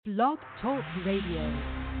Blog Talk Radio.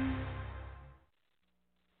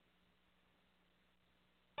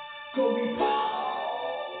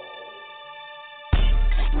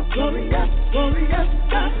 Glorious, glorious,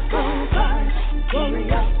 gospel vibes.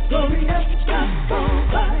 Glorious, glorious, gospel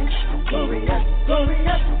vibes. Glorious,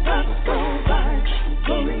 glorious, gospel vibes.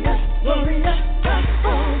 Glorious, glorious,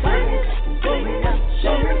 gospel vibes. Glorious,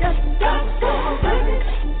 glorious, gospel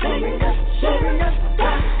vibes. Glorious, glorious,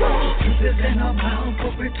 gospel. Truth is in our mouth,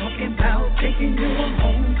 what we're talking about. Taking you on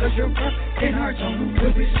home, cause you're in our zone.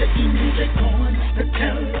 We'll be sitting music on the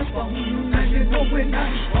telephone. Now you know we're not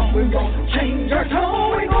wrong. We won't change our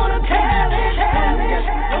tone. We're gonna tell it.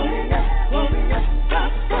 Glorious, glorious,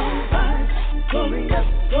 gospel vibes. Glorious,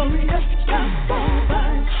 glorious, gospel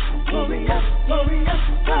vibes. Glorious, glorious,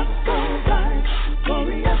 gospel vibes.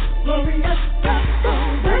 Glorious, glorious, gospel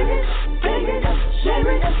vibes. Sing it up, share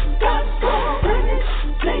it up, gospel vibes.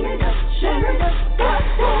 Sing it up, share it up,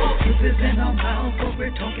 gospel. Truth is in our mouth, what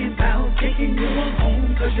we're talking about. Taking you on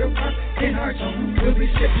home, cause you're in our zone. We'll be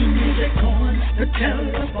sitting music on the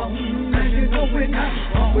telephone. Now you know we're not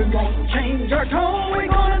wrong. We won't change our tone. We're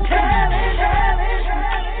gonna tell it.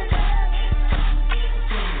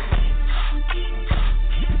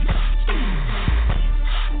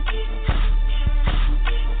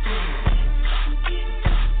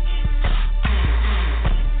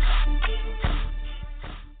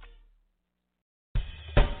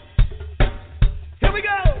 Here we go.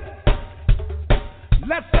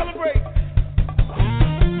 Let's celebrate.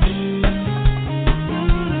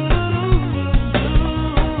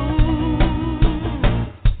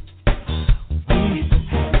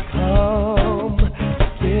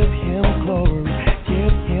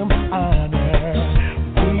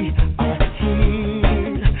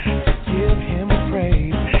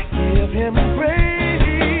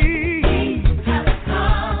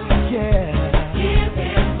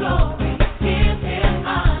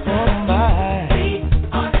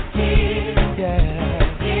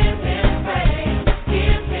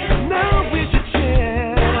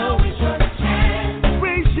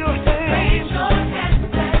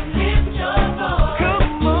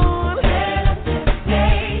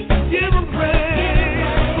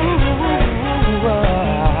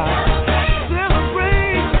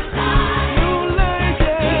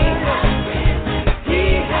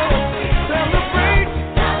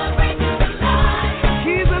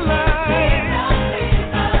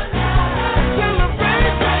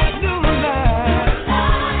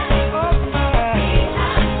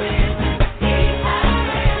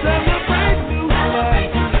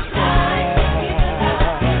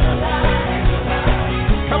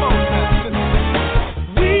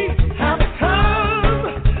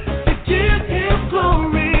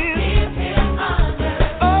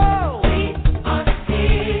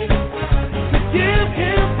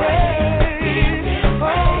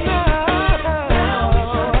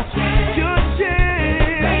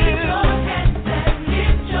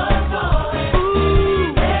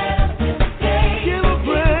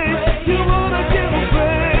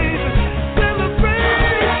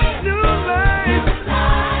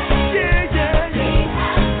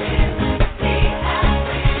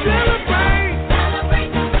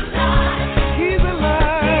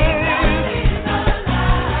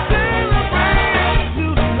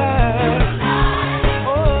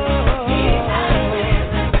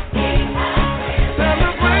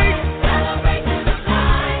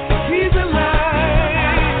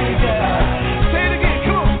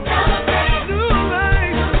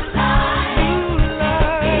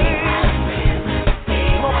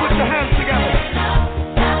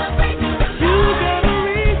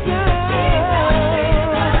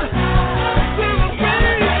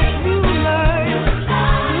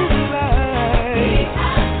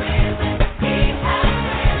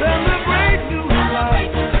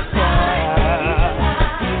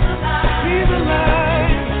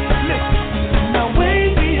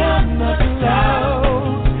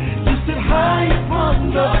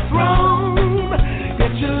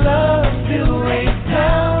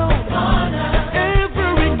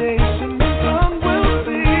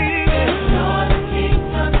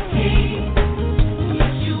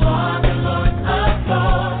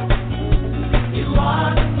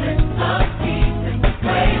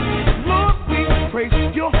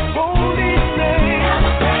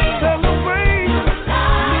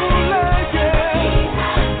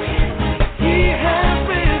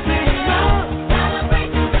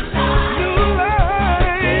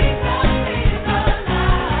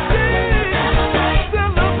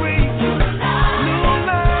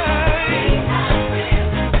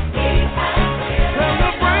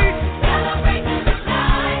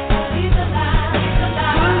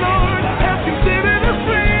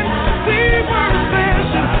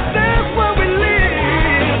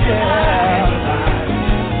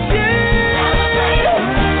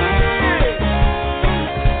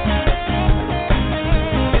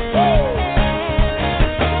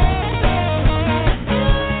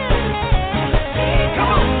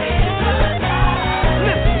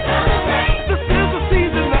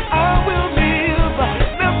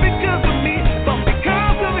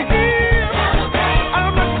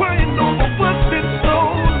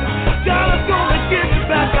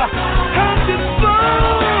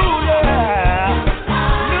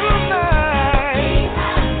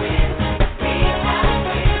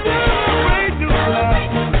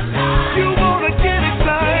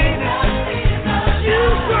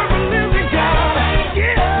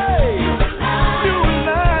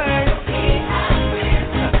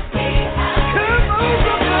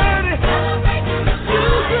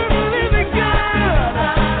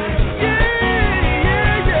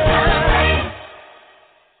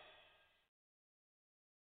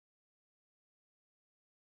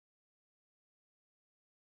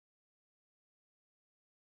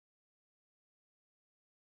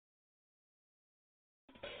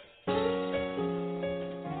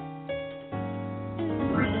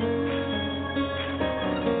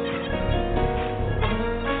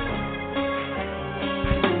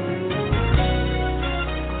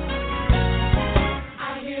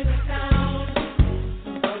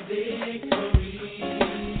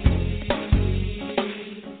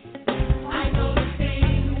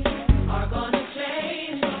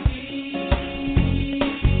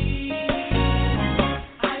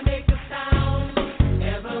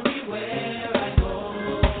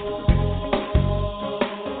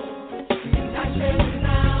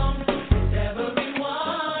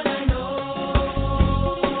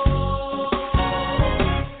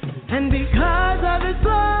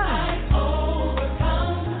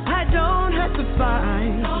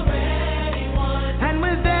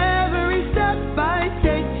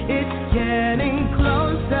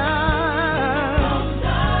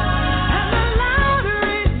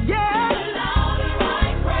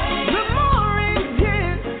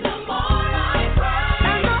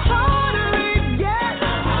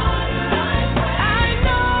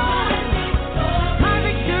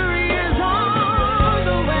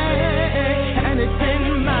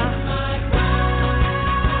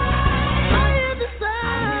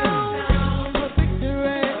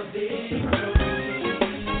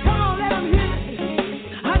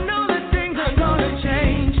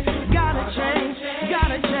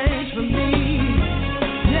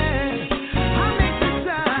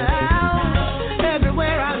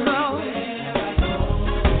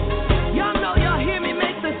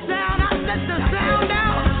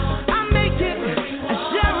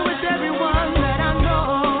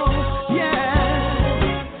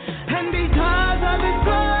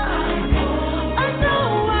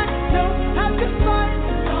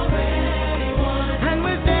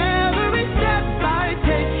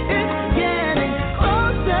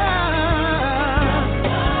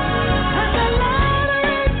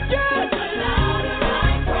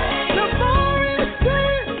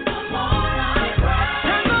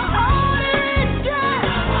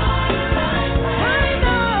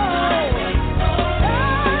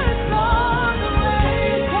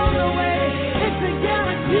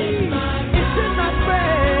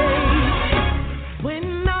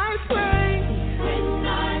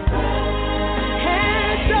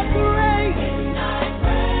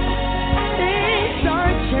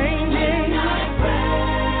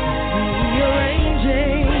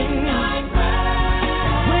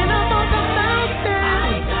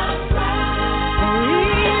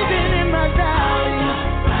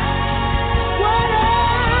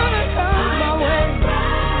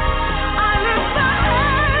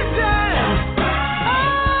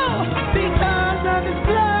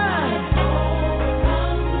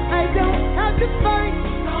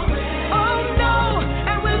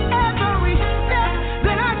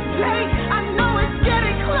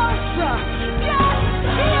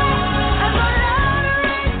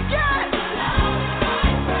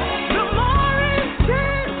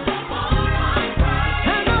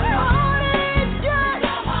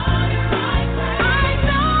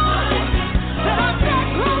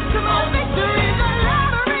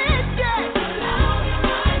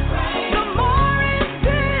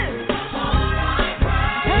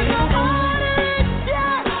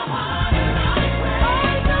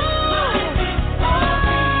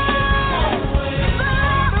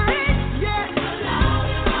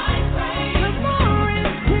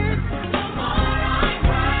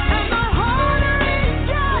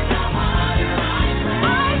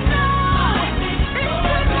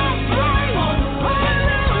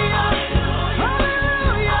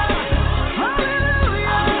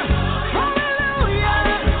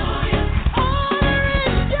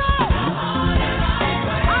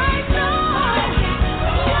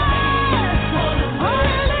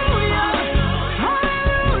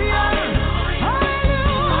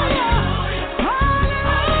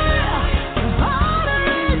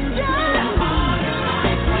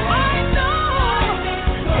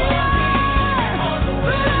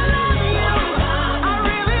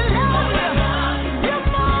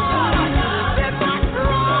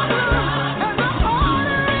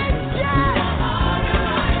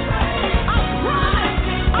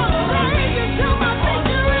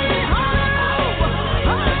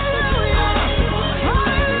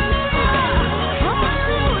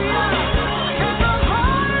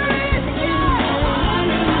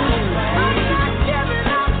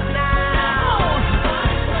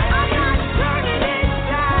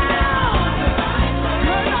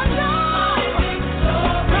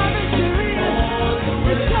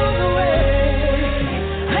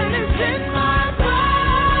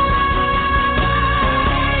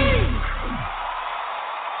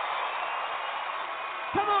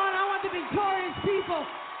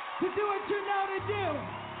 to do what you know to do.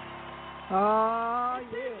 Oh,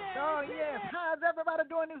 yes. Oh, yes. How's everybody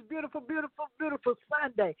doing this beautiful, beautiful, beautiful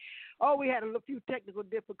Sunday? Oh, we had a few technical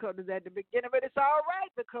difficulties at the beginning, but it's all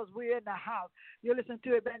right because we're in the house. You're listening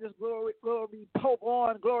to Evangelist Glory Pope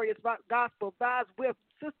on Glorious Gospel Vibes with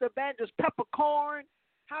Sister Evangelist Peppercorn.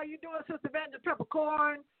 How you doing, Sister Evangelist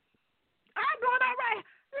Peppercorn? I'm doing all right.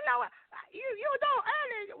 You know, you know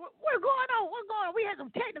earlier, what's going on? What's going on? We had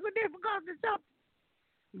some technical difficulties.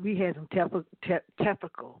 We had some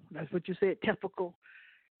technical. That's what you said, technical.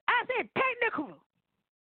 I said technical.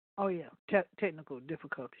 Oh, yeah, technical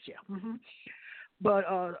difficulties, yeah. Mm-hmm. But,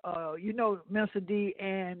 you know, Minister D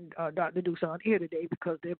and Dr. Dukes aren't here today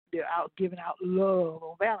because they're out giving out love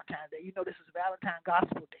on Valentine's Day. You know, this is Valentine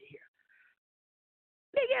Gospel Day here.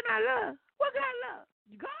 They getting our love. What kind of love?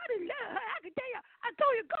 God is love. I can tell you. I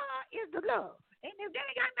told you God is the love. And if they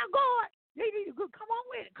ain't got no God, they need to go. Come on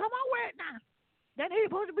with it. Come on with it now. Then they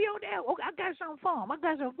supposed to be on there. Okay, I got something for them. I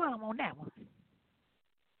got something for them on that one.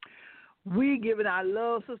 We giving our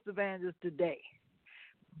love, Sister Evangelist, today.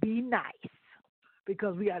 Be nice.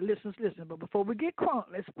 Because we got listeners listening. But before we get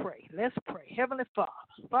crunk, let's pray. Let's pray. Heavenly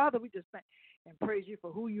Father. Father, we just thank and praise you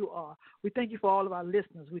for who you are. We thank you for all of our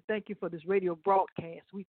listeners. We thank you for this radio broadcast.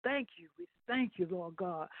 We thank you. We thank you, Lord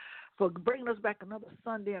God, for bringing us back another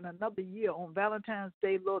Sunday and another year on Valentine's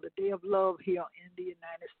Day, Lord, the day of love here in the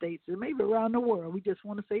United States and maybe around the world. We just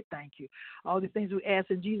want to say thank you. All the things we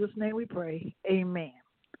ask in Jesus' name we pray. Amen.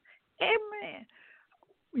 Amen.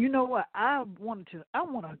 You know what? I want to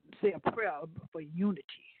say a prayer for unity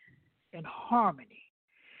and harmony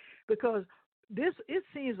because it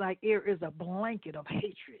seems like there is a blanket of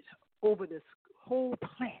hatred over this whole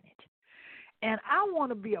planet. And I want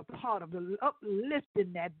to be a part of the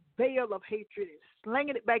uplifting that veil of hatred and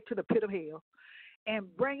slinging it back to the pit of hell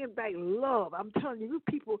and bringing back love. I'm telling you,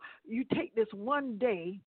 people, you take this one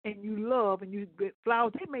day and you love and you get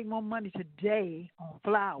flowers. They make more money today on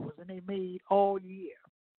flowers than they made all year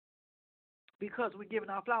because we're giving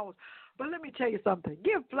our flowers. But let me tell you something.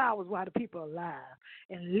 Give flowers while the people are alive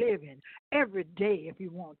and living every day if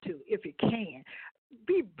you want to, if you can.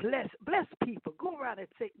 Be blessed. Bless people. Go around and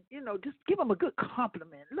say, just give them a good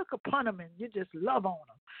compliment. Look upon them and you just love on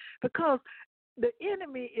them. Because the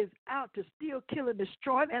enemy is out to steal, kill, and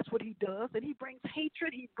destroy. That's what he does. And he brings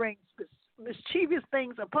hatred. He brings mischievous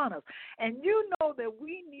things upon us. And you know that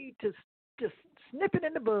we need to just snip it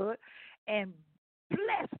in the bud and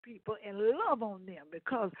bless people and love on them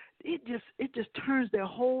because it just turns their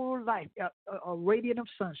whole life a radiant of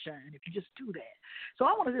sunshine if you just do that. So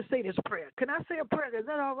I want to just say this prayer. Can I say a prayer? Is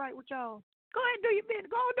that all right with y'all? Go ahead and do your business.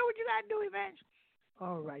 Go and do what you got to do, Evangelist.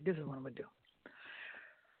 All right, this is what I'm going to do.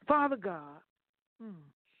 Father God,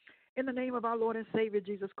 in the name of our Lord and Savior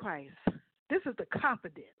Jesus Christ, this is the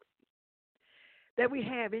confidence that we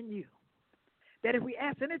have in you, that if we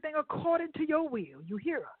ask anything according to your will, you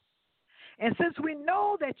hear us. And since we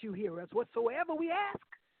know that you hear us, whatsoever we ask,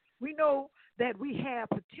 we know that we have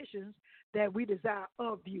petitions that we desire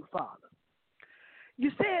of you, Father. You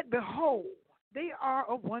said, behold, they are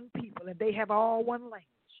of one people, and they have all one language.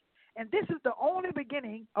 And this is the only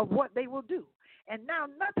beginning of what they will do. And now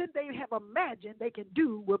nothing they have imagined they can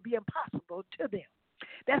do will be impossible to them.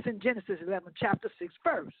 That's in Genesis 11, chapter 6,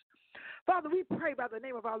 verse. Father, we pray by the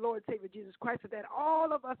name of our Lord and Savior Jesus Christ that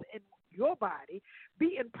all of us in your body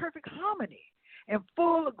be in perfect harmony and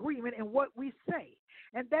full agreement in what we say,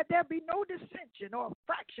 and that there be no dissension or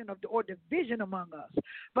fraction or division among us,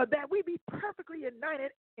 but that we be perfectly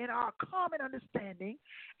united in our common understanding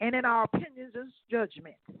and in our opinions and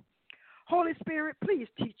judgments. Holy Spirit, please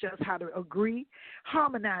teach us how to agree,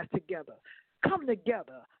 harmonize together, come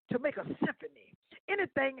together to make a symphony,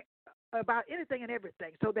 about anything and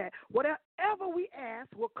everything, so that whatever we ask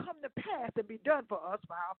will come to pass and be done for us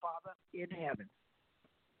by our Father in heaven.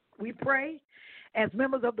 We pray as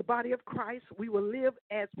members of the body of Christ, we will live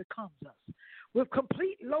as becomes us, with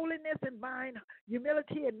complete lowliness in mind,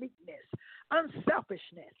 humility and meekness,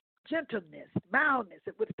 unselfishness, gentleness, mildness,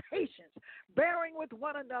 and with patience, bearing with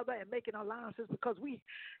one another and making allowances because we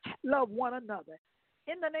love one another.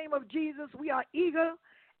 In the name of Jesus, we are eager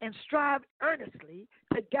and strive earnestly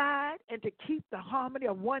to guide and to keep the harmony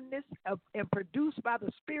of oneness and produced by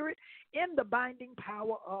the Spirit in the binding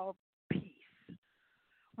power of peace.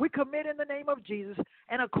 We commit in the name of Jesus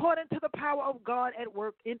and according to the power of God at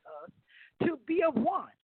work in us to be of one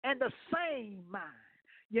and the same mind,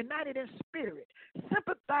 united in spirit,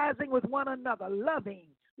 sympathizing with one another, loving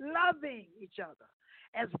each other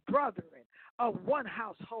as brethren of one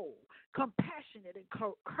household, compassionate and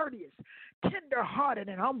courteous, tender-hearted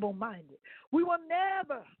and humble-minded. We will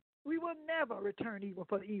never We will never return evil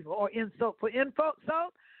for evil or insult for insult,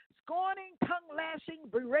 scorning, tongue lashing,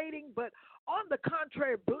 berating, but on the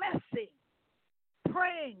contrary, blessing,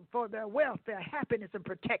 praying for their welfare, happiness, and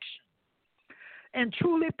protection, and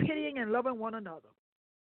truly pitying and loving one another.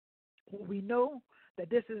 We know that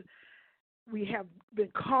we have been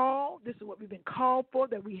called, this is what we've been called for,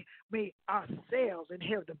 that we may ourselves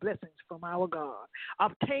inherit the blessings from our God,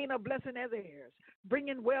 obtain a blessing as heirs,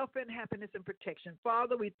 bringing welfare and happiness and protection.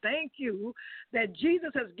 Father, we thank you that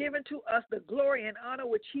Jesus has given to us the glory and honor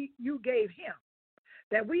which you gave him,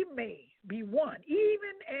 that we may be one,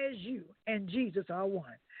 even as you and Jesus are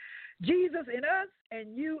one. Jesus in us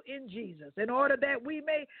and you in Jesus, in order that we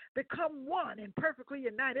may become one and perfectly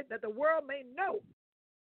united, that the world may know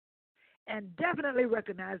and definitely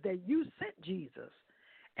recognize that you sent Jesus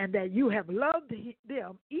and that you have loved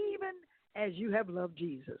them even as you have loved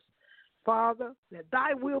Jesus. Father, let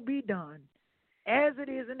thy will be done as it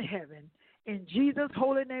is in heaven. In Jesus'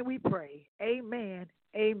 holy name we pray. Amen,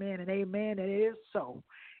 amen, and amen. And it is so.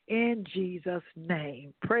 In Jesus'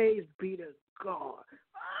 name. Praise be to God.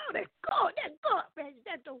 Oh, that's God, man.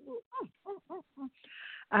 That's so good.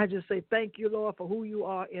 I just say thank you, Lord, for who you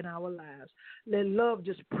are in our lives. Let love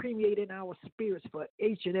just permeate in our spirits for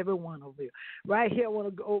each and every one of you. Right here, I want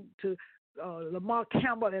to go to Lamar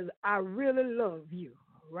Campbell as I Really Love You,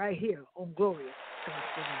 right here on Glorious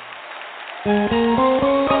Gospel.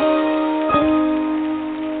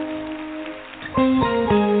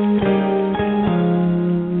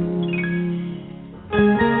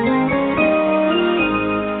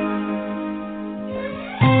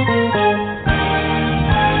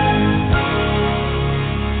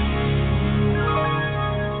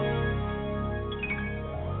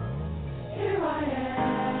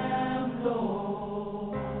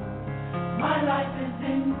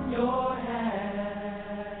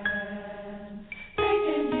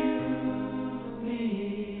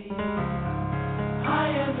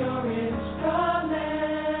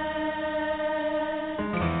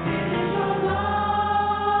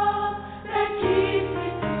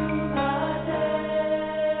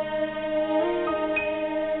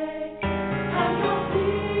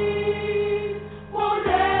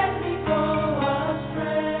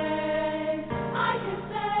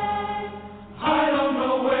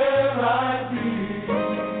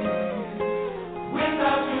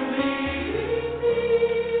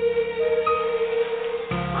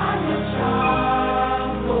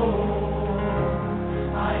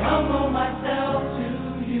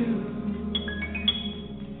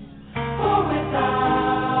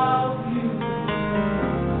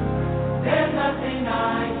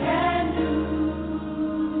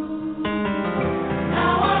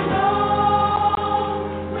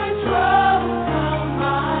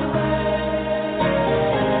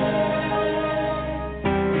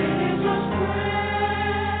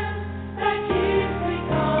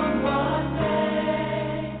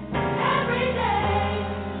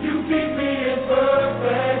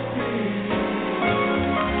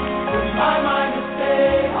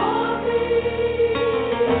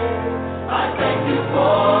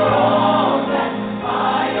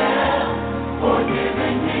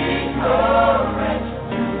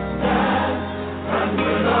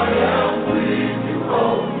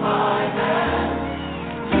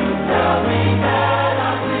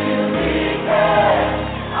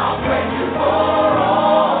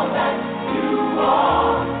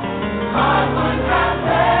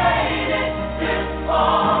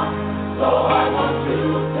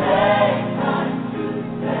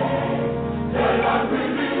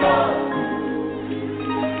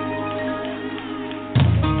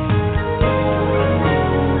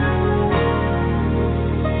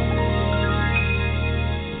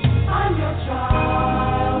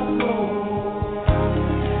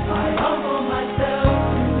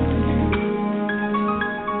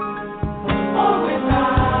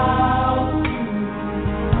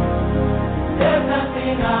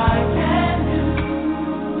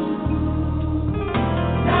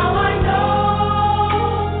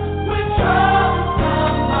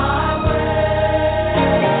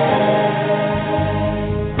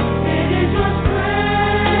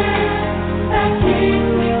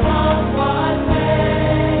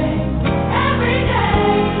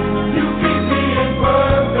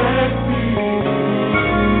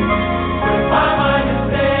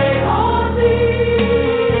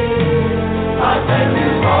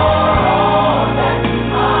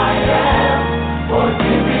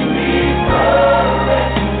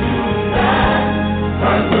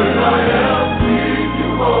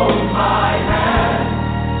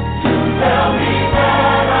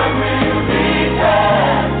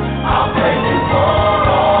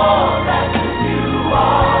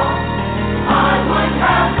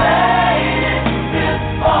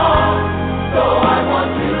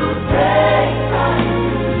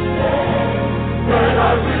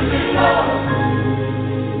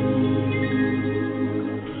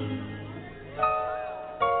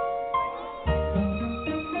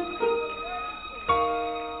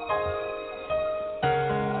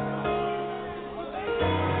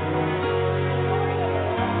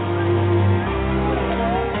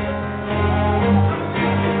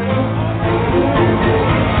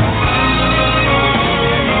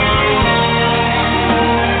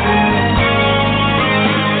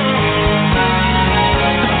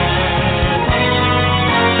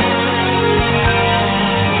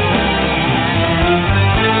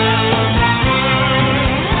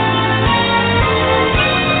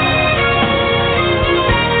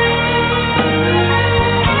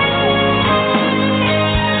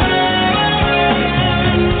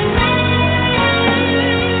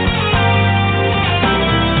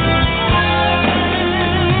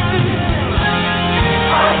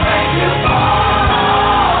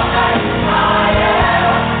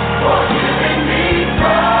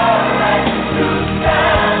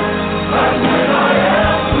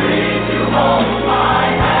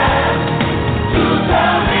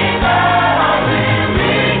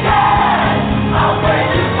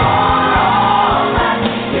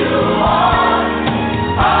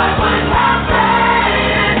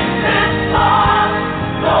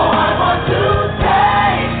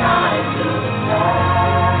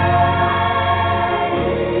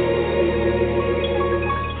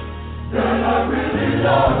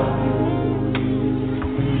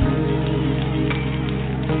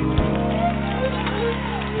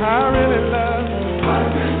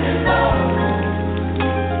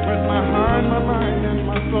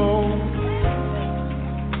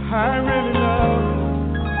 really love you.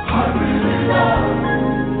 I really love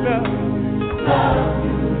you. Love you. Love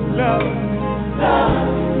you. Love you. Love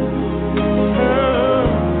you. Oh,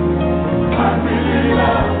 I really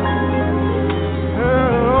love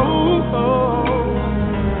oh, oh.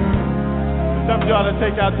 Some of y'all to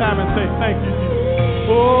take our time and say thank you, Jesus.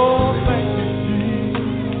 Oh, thank you,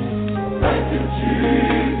 Jesus. Thank you,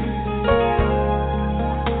 Jesus.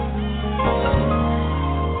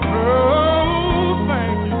 Oh,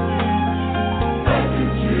 thank you, Jesus. Thank you,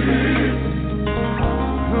 Jesus.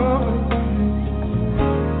 Oh,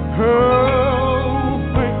 oh,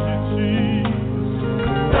 thank you, Jesus.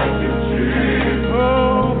 Thank you, Jesus.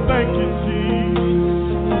 Oh, thank you, Jesus.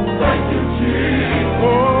 Thank you, Jesus.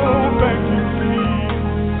 Oh, thank you, Jesus.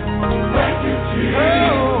 Thank you, Jesus.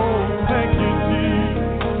 Oh, thank you,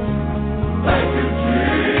 Jesus. Thank you,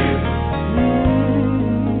 Jesus.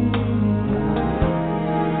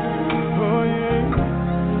 Oh,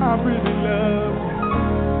 yeah, I really love you.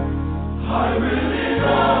 I really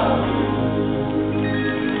love you.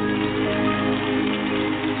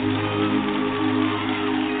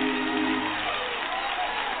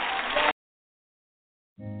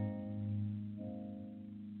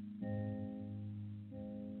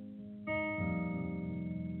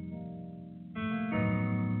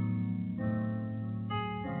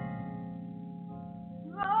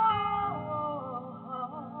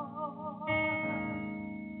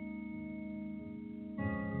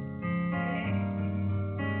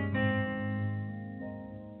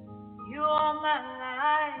 You are my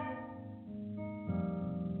life.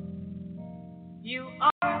 You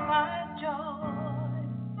are my joy.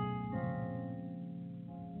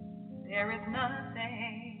 There is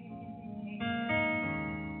nothing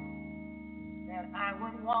that I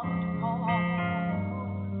would want more.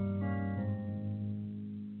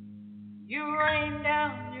 You rain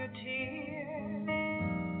down your tears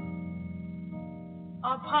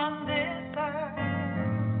upon this earth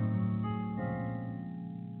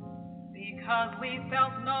because we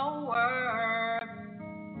felt no worth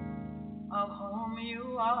of whom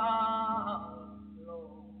you are,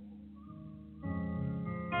 Lord.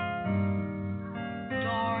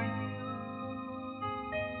 Adore you,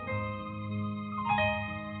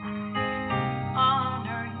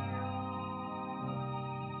 honor you.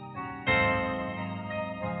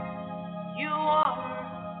 You are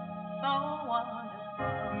so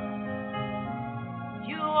wonderful.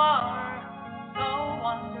 You are so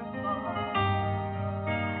wonderful.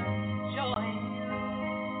 Joy you.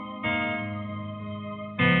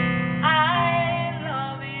 I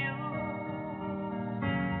love you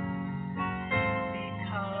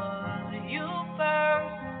because you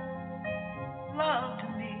first loved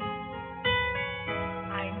me.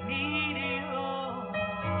 I need you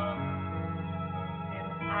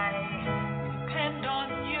and I depend on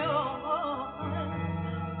you.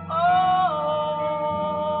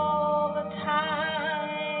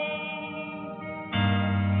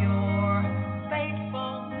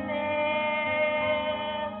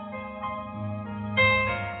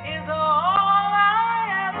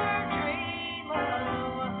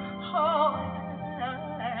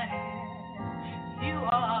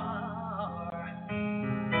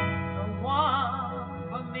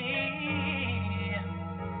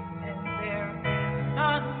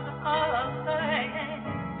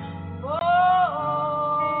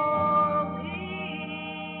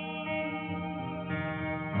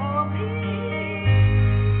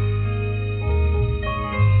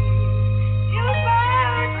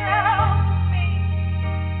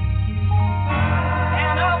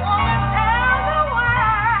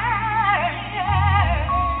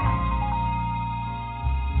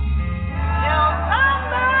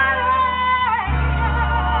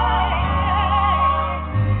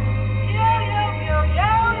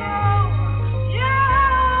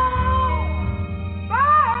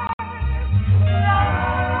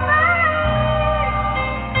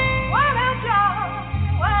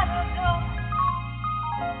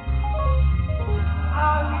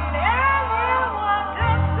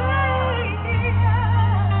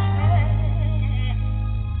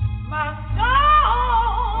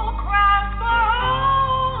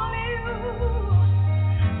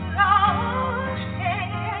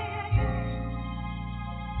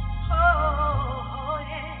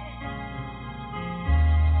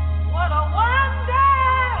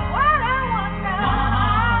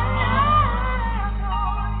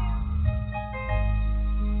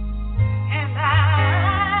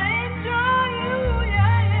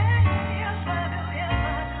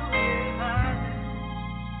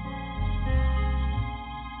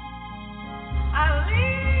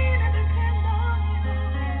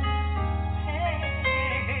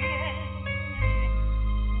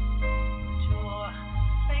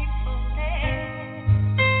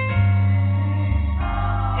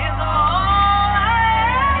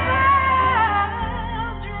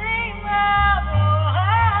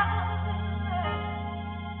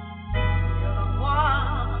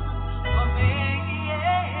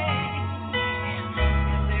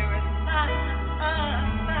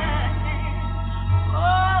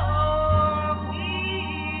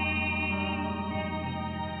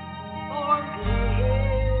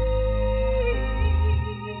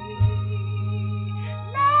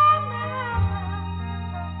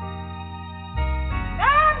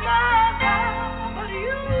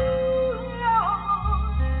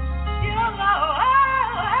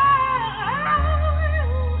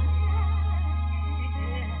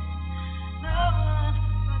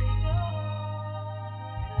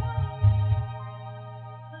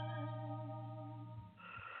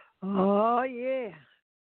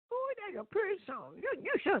 that's a pretty song.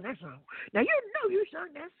 You sung that song. Now, you know you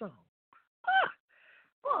sung that song. Ah,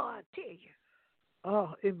 boy, I tell you.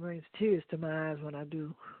 Oh, it brings tears to my eyes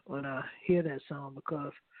when I hear that song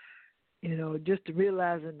because, just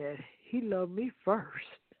realizing that he loved me first.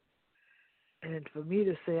 And for me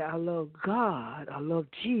to say I love God, I love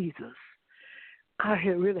Jesus, I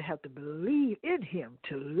really have to believe in him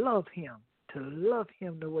to love him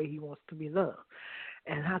the way he wants to be loved.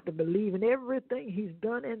 And have to believe in everything he's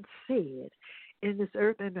done and said in this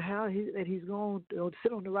earth and how that he's going to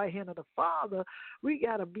sit on the right hand of the Father. We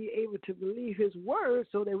got to be able to believe his word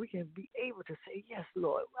so that we can be able to say, yes,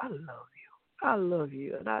 Lord, I love you. I love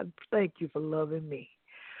you, and I thank you for loving me.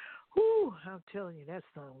 Whew, I'm telling you that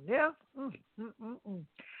song. Yeah.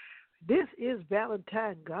 This is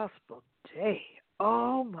Valentine Gospel Day.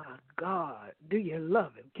 Oh, my God. Do you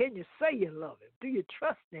love him? Can you say you love him? Do you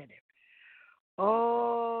trust in him?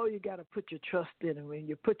 Oh, you got to put your trust in him. When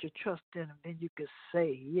you put your trust in him, then you can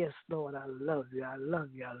say, yes, Lord, I love you. I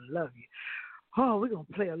love you. I love you. Oh, we're going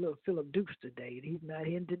to play a little Philip Dukes today. He's not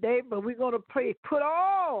in today, but we're going to pray, put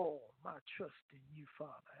all my trust in you,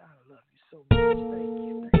 Father. I love you so much. Thank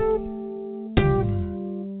you.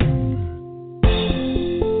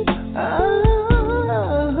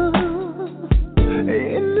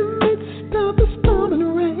 In the midst of the storm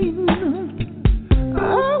and rain,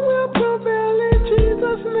 I will prevail in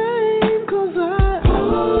Jesus' name, 'cause I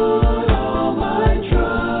put all my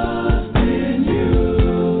trust in you.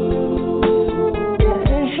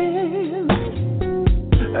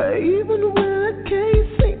 Even when I can't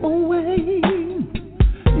see my way,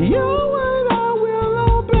 your word I will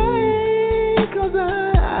obey.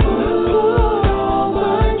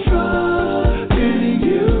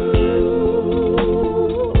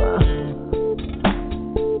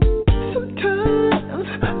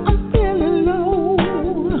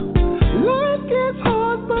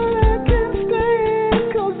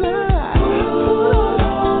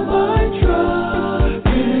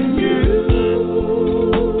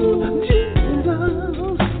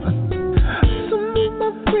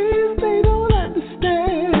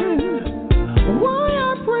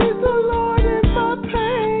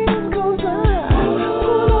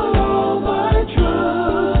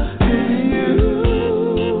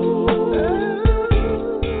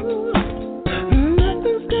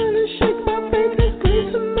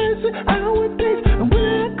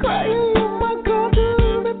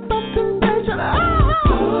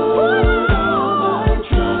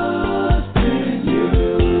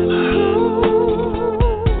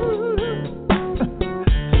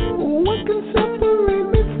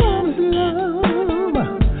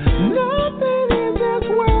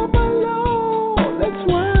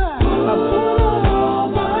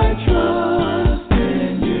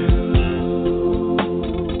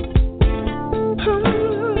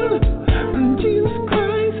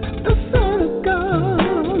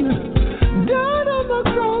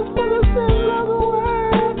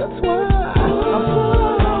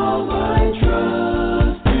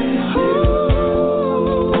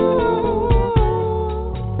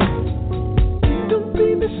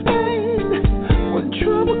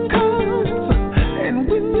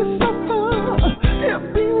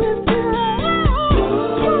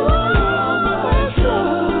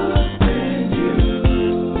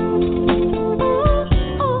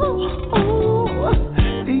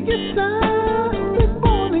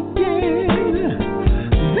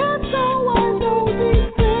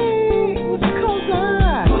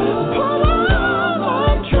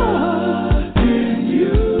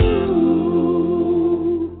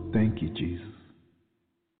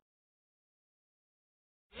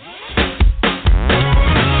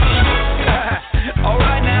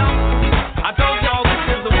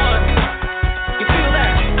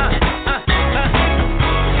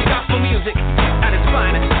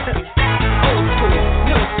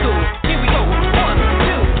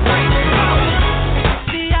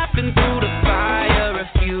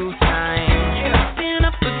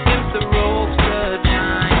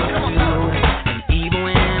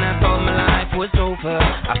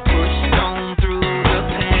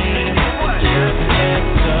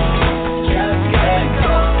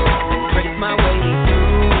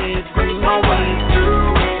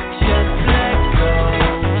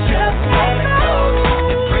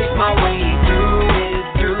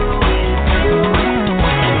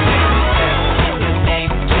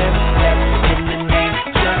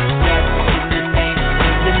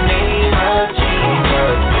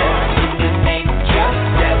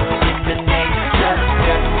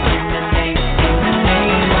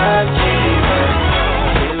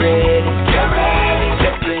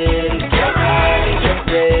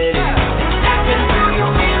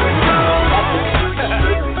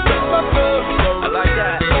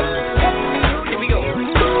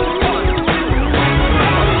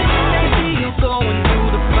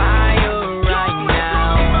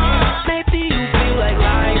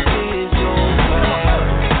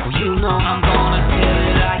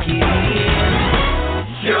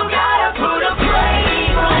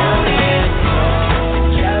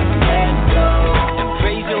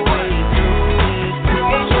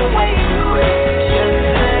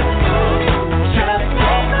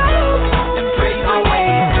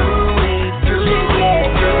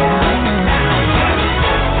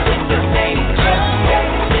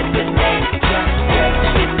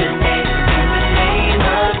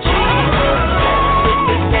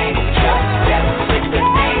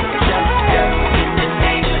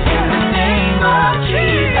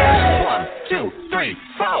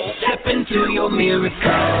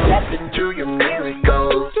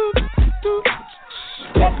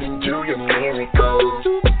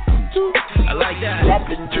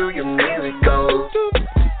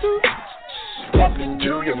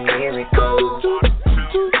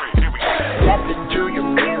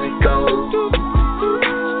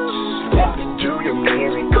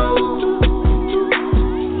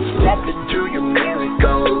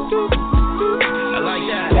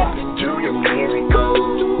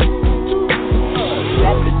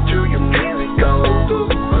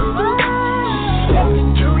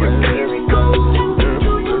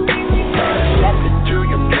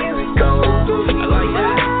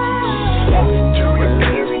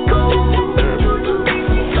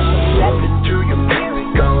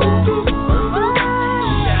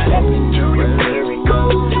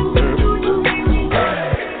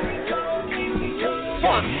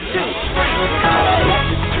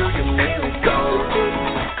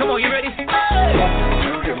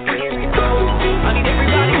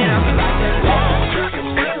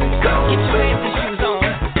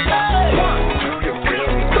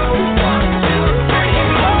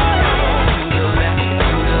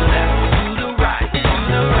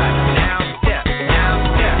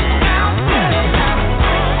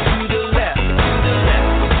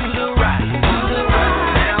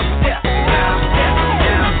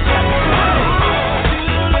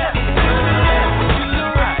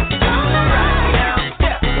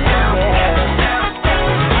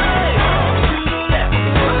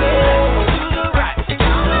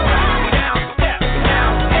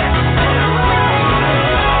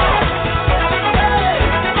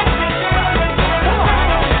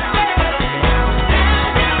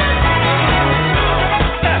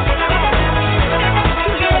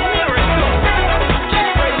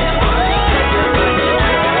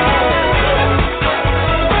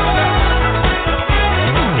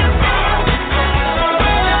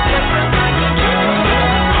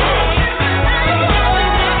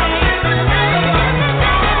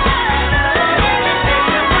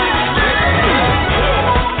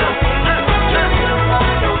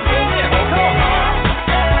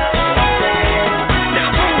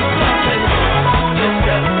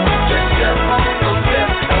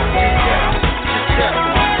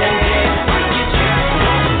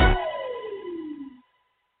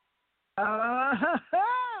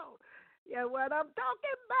 Yeah, what I'm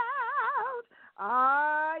talking about.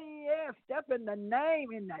 Ah, yeah, step in the name,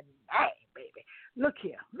 baby. Look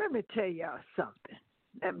here, let me tell y'all something.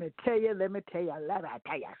 Let me tell you something.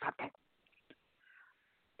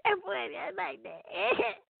 That's what it's like that.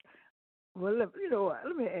 Well, you know what?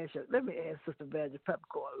 Let me ask Sister Badger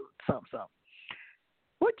Peppercorn something.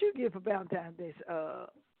 What you get for Valentine's Day,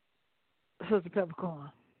 Sister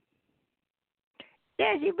Peppercorn?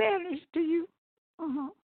 Does she manage to you? Mm-hmm.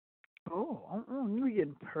 Oh, you're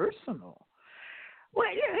getting personal. Well,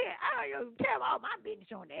 look here. I don't tell all my business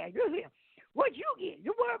on the air. Look here. What you get?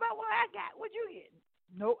 You worry about what I got. What you get?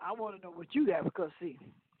 No, I want to know what you got because, see,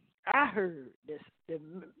 I heard that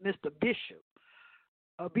Mr. Bishop,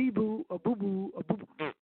 a boo-boo,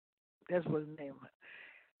 that's what his name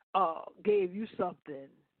was, gave you something,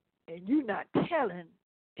 and you not telling.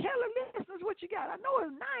 Tell the listeners what you got. I know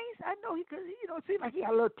it's nice. I know he could, it seems like he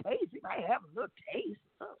got a little taste. He might have a little taste.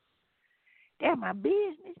 That's my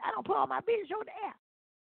business. I don't put all my business on the air.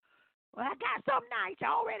 Well, I got something nice.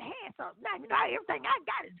 I already had something nice. Everything I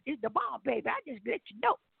got is the bomb, baby. I just let you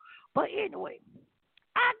know. But anyway,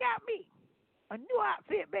 I got me a new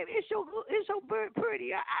outfit, baby. It's so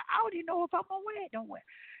pretty. I don't even know if I'm gonna wear it. Don't wear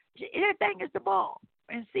it. Everything is the bomb.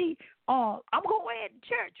 And see, I'm gonna wear it in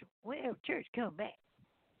church whenever church come back.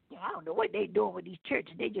 I don't know what they doing with these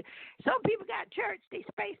churches. Some people got church. They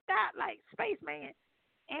spaced out like spaceman.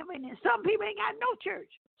 And some people ain't got no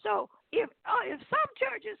church. So if some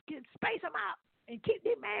churches can space them out and keep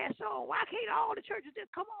their masks on, why can't all the churches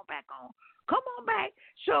just come on back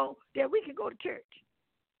so that we can go to church?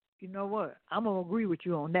 You know what? I'm gonna agree with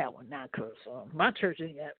you on that one now, cause my church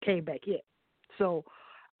ain't came back yet. So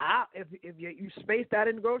if you spaced out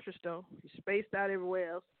in the grocery store, you spaced out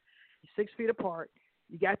everywhere else, you're 6 feet apart.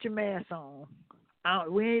 You got your mask on.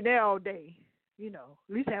 We ain't there all day, at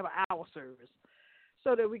least have an hour service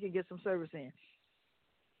so that we can get some service in.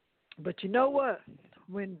 But you know what?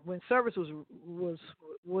 When service was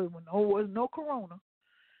when there was no corona,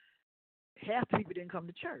 half the people didn't come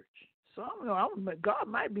to church. So I don't know. God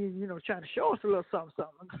might be, trying to show us a little something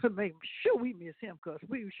to make sure we miss Him, because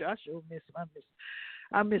I sure miss Him.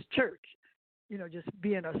 I miss church. Just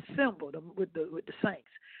being assembled with the saints,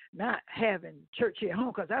 not having church here at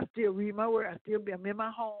home. Because I still read my word. I'm in my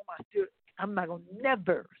home. I'm not gonna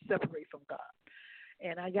never separate from God.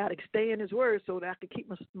 And I got to stay in His Word so that I can keep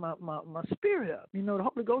my spirit up. You know, the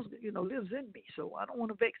Holy Ghost, lives in me, so I don't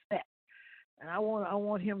want to vex that. And I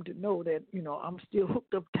want Him to know that, I'm still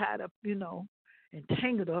hooked up, tied up, and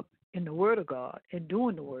tangled up in the Word of God and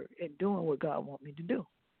doing the Word and doing what God wants me to do.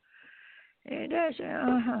 And that's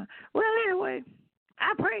Well, anyway,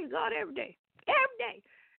 I praise God every day.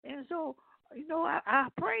 And so, I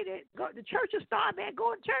pray that the church will start back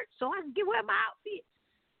going to church so I can get wear my outfit.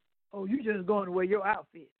 Oh, you just going to wear your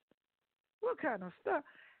outfit? What kind of stuff?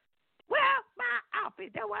 Well, my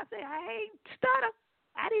outfit. That's why I say I ain't stutter.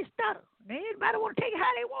 I didn't stutter. Anybody want to take it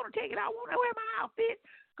how they want to take it. I want to wear my outfit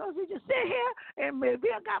because we just sit here and we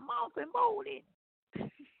got moth and mold in it.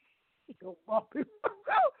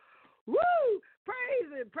 Woo!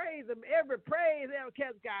 Praise him. Every praise, every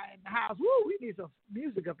cat guy in the house. Woo! We need some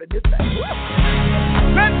music up in this thing. Woo!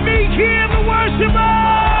 Let me hear the worshipers.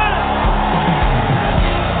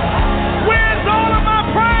 Where's all of my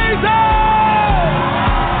praises?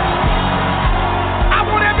 I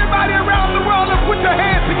want everybody around the world to put your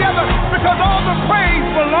hands together because all the praise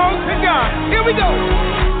belongs to God. Here we go.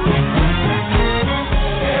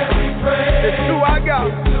 Every praise it's to our God.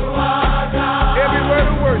 Every word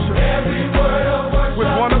of worship. With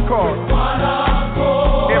one accord.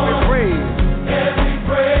 Every praise.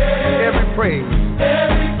 Every praise.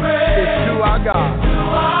 Is to our God.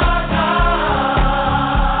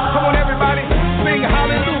 Come on, everybody, sing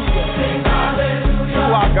hallelujah. To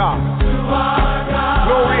our God.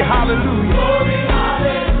 Glory, hallelujah.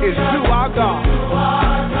 Is to our God.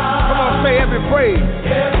 Come on, say every praise.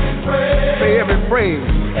 Say every praise.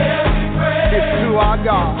 Is to our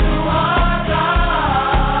God.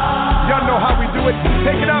 Y'all know how we do it.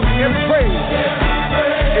 Take it up. Every praise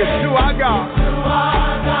is to our God.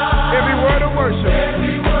 Every word of worship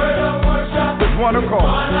with one accord.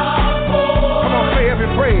 Come on, say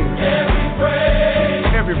every praise.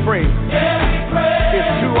 Every praise is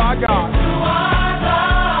to our God.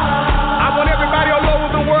 I want everybody all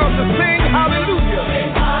over the world to sing hallelujah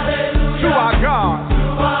to our God.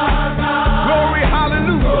 Glory,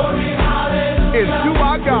 hallelujah is to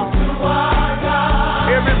our God.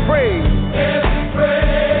 Every praise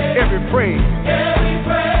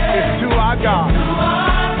is to our God.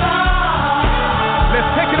 Let's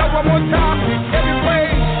take it up one more time. Every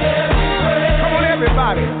praise. Come on,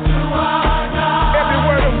 everybody. Every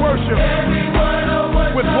word of worship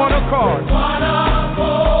with one accord.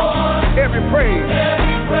 Every praise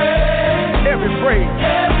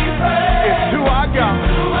is to our God.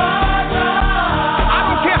 I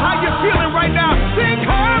don't care how you're feeling right now. Sing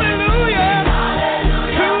hallelujah.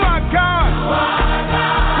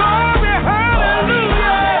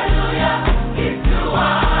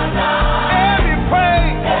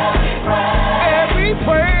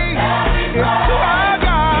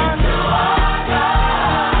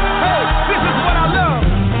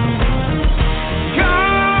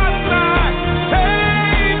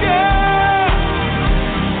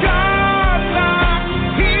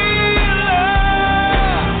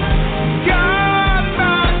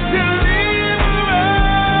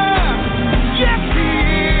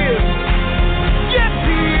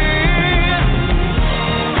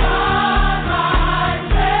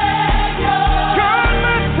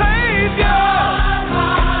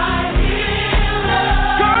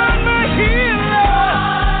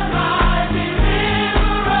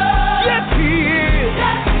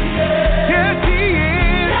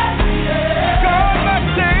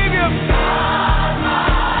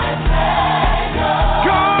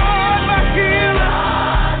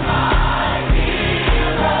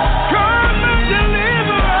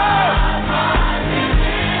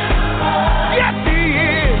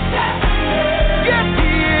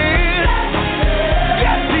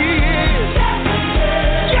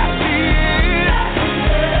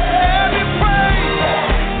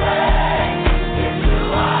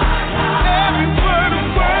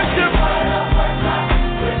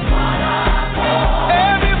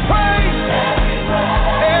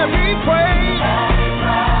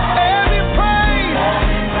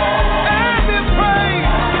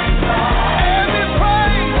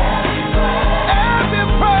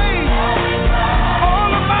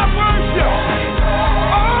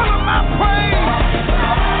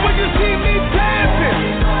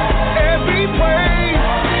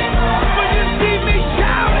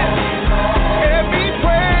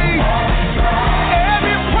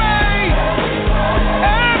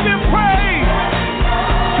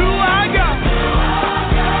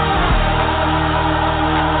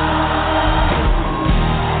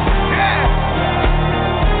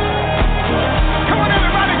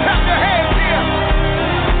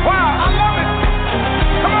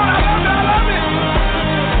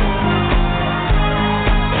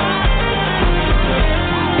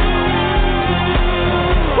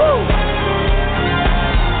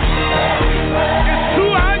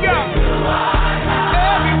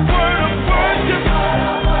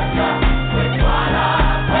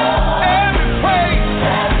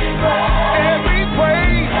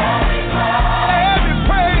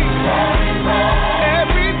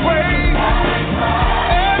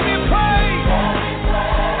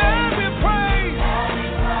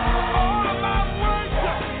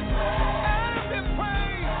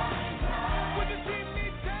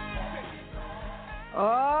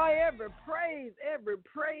 Oh, every praise, every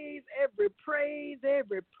praise, every praise,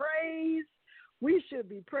 every praise. We should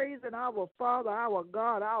be praising our Father, our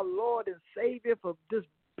God, our Lord and Savior for just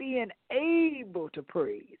being able to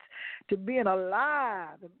praise, to being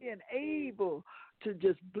alive, and being able to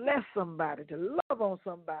just bless somebody, to love on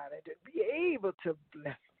somebody, to be able to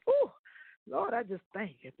bless. Ooh, Lord, I just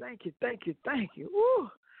thank you, thank you, thank you, thank you. Ooh.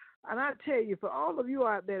 And I tell you, for all of you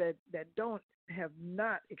out there that don't have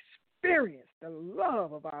not experienced the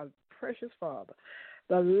love of our precious Father,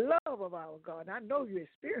 the love of our God. And I know you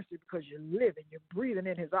experience it because you're living, you're breathing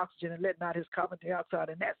in his oxygen and letting out his carbon dioxide,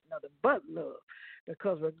 and that's nothing but love.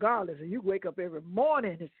 Because regardless, if you wake up every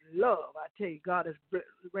morning, it's love. I tell you, God has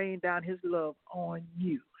rained down his love on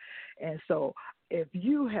you. And so if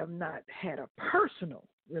you have not had a personal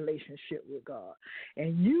relationship with God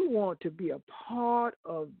and you want to be a part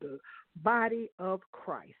of the body of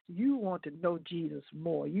Christ, you want to know Jesus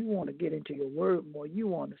more, you want to get into your word more, you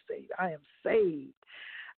want to say, I am saved.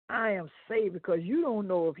 I am saved, because you don't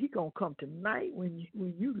know if he's going to come tonight when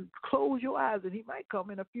you close your eyes, and he might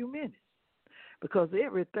come in a few minutes. Because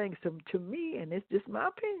everything to me, and it's just my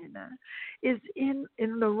opinion now, is in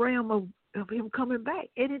the realm of him coming back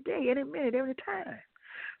any day, any minute, every time.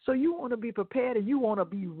 So you want to be prepared and you want to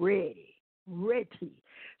be ready.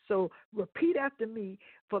 So repeat after me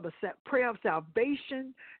for the prayer of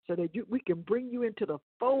salvation, so that we can bring you into the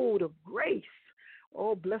fold of grace.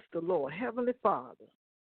 Oh, bless the Lord. Heavenly Father,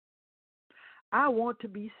 I want to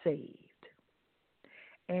be saved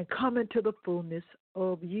and come into the fullness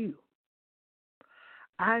of you.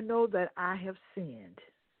 I know that I have sinned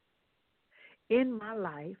in my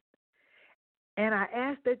life, and I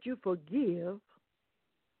ask that you forgive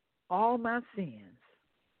all my sins,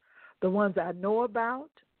 the ones I know about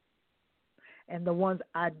and the ones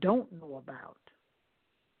I don't know about.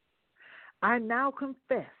 I now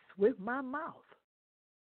confess with my mouth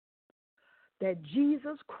that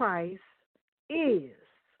Jesus Christ is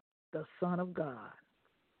the Son of God,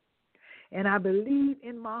 and I believe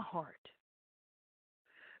in my heart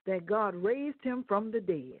that God raised him from the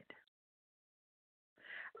dead.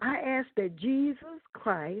 I ask that Jesus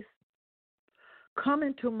Christ come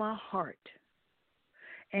into my heart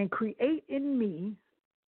and create in me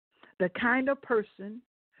the kind of person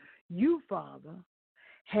you, Father,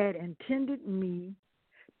 had intended me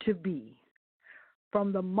to be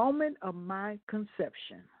from the moment of my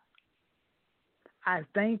conception. I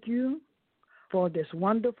thank you for this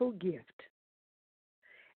wonderful gift,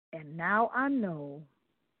 and now I know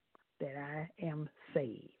that I am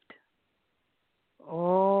saved.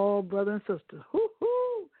 Oh, brother and sister,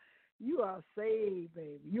 you are saved,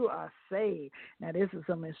 baby. You are saved. Now, this is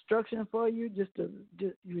some instruction for you, just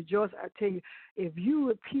rejoice. I tell you, if you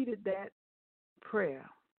repeated that prayer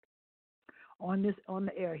on the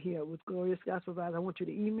air here with Glorious Gospel Vibes, I want you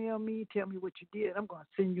to email me, tell me what you did. I'm going to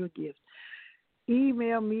send you a gift.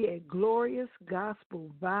 Email me at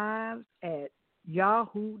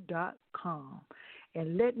gloriousgospelvibes@yahoo.com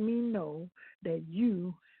and let me know that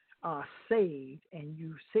you are saved and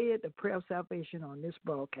you said the prayer of salvation on this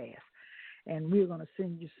broadcast. And we're going to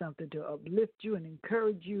send you something to uplift you and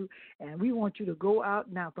encourage you. And we want you to go out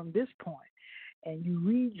now from this point and you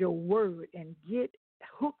read your word and get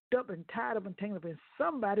hooked up and tied up and tangled up in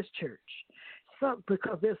somebody's church.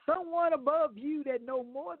 Because there's someone above you that know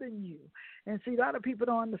more than you. And see, a lot of people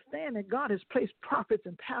don't understand that God has placed prophets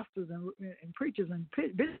and pastors and preachers and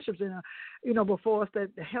bishops before us that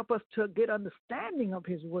help us to get understanding of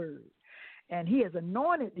his word. And he has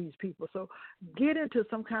anointed these people. So get into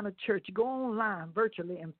some kind of church. Go online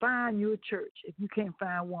virtually and find you a church if you can't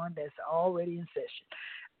find one that's already in session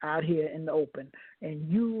out here in the open. And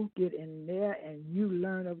you get in there and you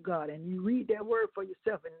learn of God. And you read that word for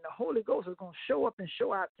yourself. And the Holy Ghost is going to show up and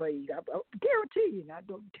show out for you. I guarantee you. Now,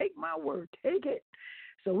 don't take my word. Take it.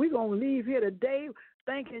 So we're going to leave here today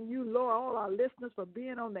thanking you, Lord, all our listeners for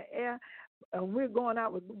being on the air. And we're going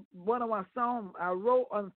out with one of my songs I wrote,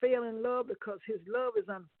 Unfailing Love, because his love is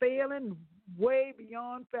unfailing way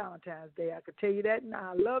beyond Valentine's Day. I can tell you that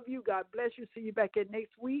now. I love you. God bless you. See you back here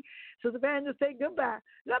next week. Sister Evangelist, say goodbye.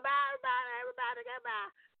 Goodbye, everybody. Goodbye.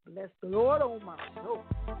 Bless the Lord, oh my soul.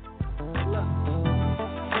 Love.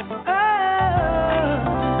 Oh,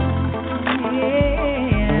 yeah.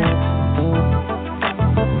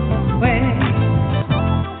 Well,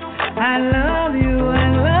 I love you.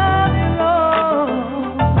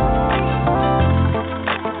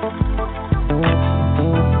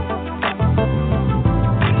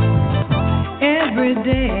 Every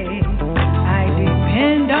day I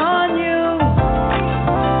depend on you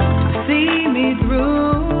to see me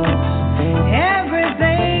through.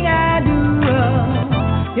 Everything I do,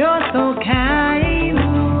 you're so kind.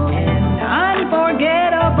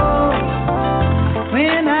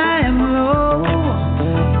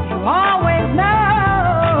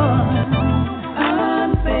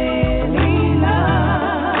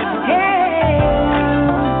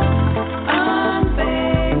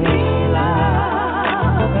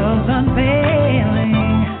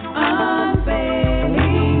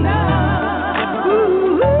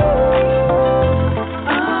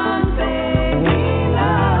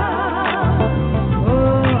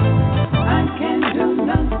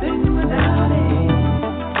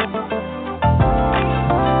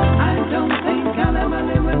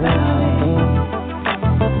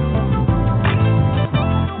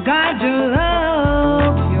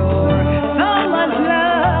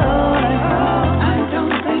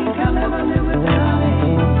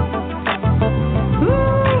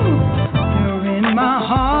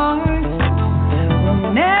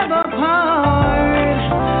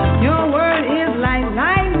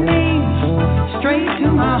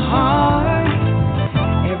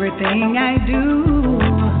 everything I do.